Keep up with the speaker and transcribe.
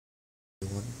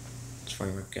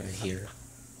Framework guy here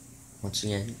once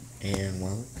again, and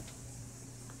well,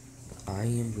 I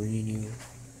am bringing you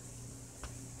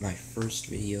my first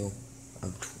video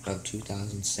of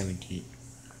 2017.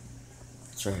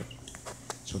 That's right.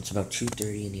 So it's about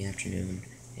 2:30 in the afternoon,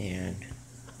 and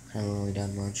I haven't really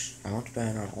done much. I went to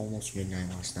bed at almost midnight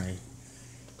last night,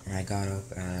 and I got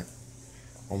up at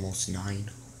almost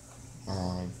 9.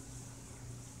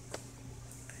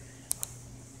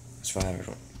 That's why I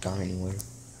haven't gone anywhere.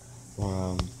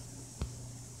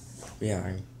 Yeah,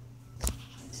 I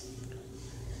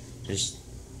just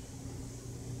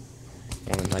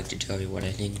would like to tell you what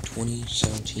I think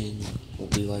 2017 will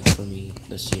be like for me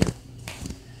this year,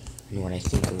 and what I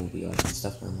think it will be like, and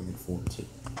stuff that I'm looking forward to.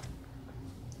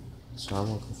 So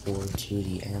I'm looking forward to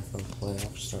the NFL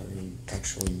playoffs starting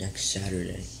actually next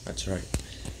Saturday. That's right,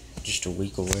 just a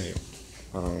week away.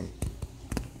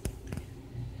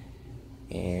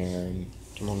 And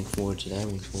I'm looking forward to that. I'm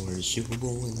looking forward to the Super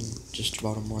Bowl in just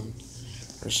about a month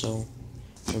or so.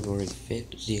 February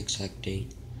 5th is the exact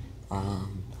date.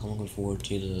 I'm looking forward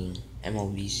to the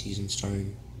MLB season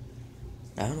starting.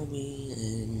 That'll be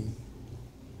in,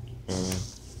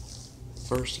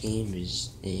 first game is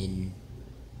in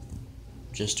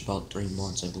just about 3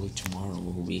 months. I believe tomorrow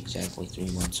will be exactly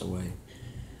 3 months away.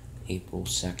 April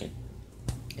 2nd.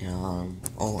 I'm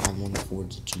looking forward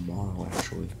to tomorrow,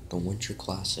 actually, the Winter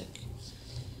Classic.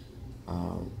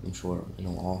 I'm sure,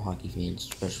 all hockey fans,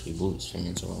 especially Blues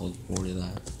fans, are all looking forward to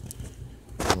that.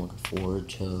 I'm looking forward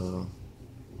to,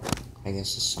 I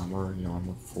guess, the summer. I'm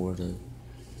looking forward to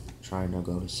trying to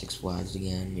go to Six Flags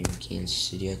again, maybe Kansas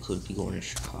City. I could be going to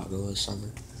Chicago this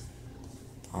summer.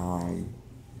 I'm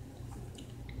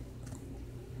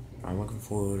looking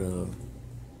forward to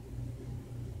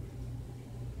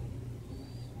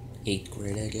 8th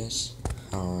grade, I guess.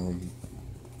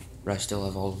 But I still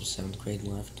have all of 7th grade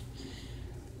left.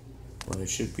 But it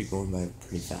should be going by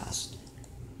pretty fast.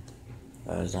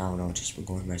 As I don't know, it's just been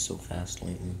going by so fast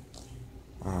lately.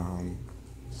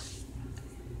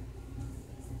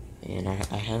 And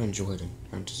I have enjoyed it,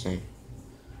 I have to say.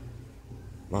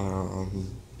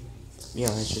 Yeah,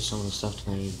 that's just some of the stuff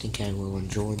that I think I will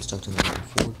enjoy and stuff that I'm looking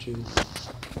forward to.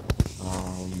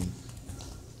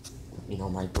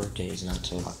 My birthday is not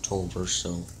till October,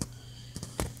 so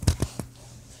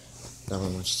not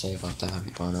really much to say about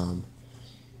that, but,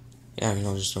 yeah,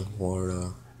 just looking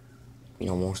forward to,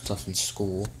 more stuff in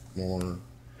school, more,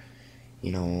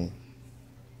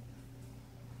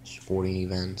 sporting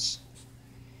events,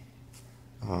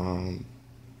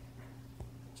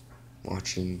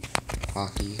 watching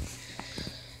hockey,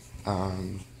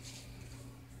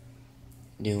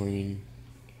 doing,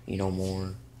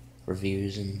 more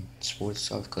reviews and sports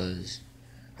stuff, because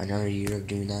another year of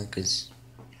doing that, because,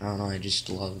 I don't know, I just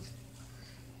love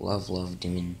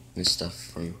doing this stuff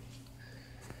for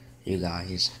you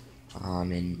guys.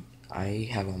 And I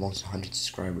have almost 100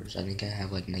 subscribers. I think I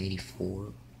have like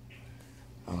 94.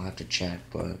 I'll have to check,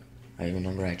 but I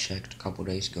remember I checked a couple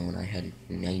days ago and I had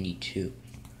 92.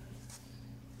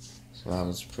 So that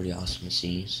was pretty awesome to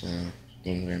see. So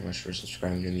thank you very much for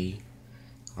subscribing to me.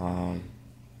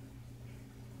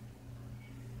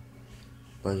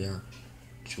 But yeah,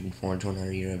 just looking forward to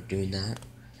another year of doing that.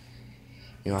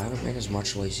 I haven't been as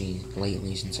much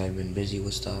lately since I've been busy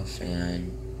with stuff,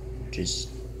 and just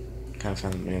kind of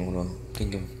haven't been able to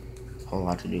think of a whole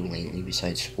lot to do lately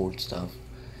besides sports stuff.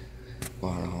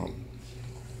 But,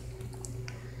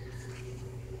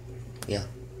 yeah,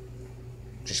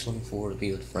 just looking forward to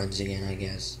be with friends again, I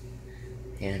guess,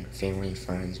 and family and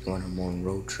friends, going on more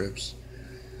road trips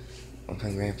with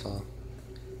my grandpa,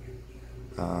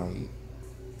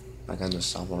 like in the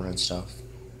summer and stuff.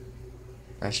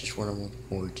 That's just what I'm looking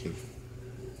forward to.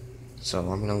 So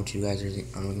let me know what you guys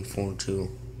I'm looking forward to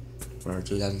for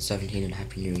 2017, and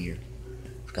Happy New Year.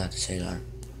 Forgot to say that.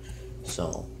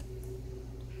 So,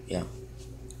 yeah.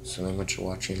 So thank you much for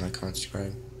watching. Like, comment,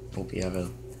 subscribe. Hope you have a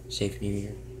safe New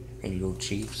Year, and you go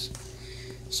Chiefs.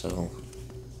 So,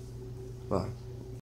 bye.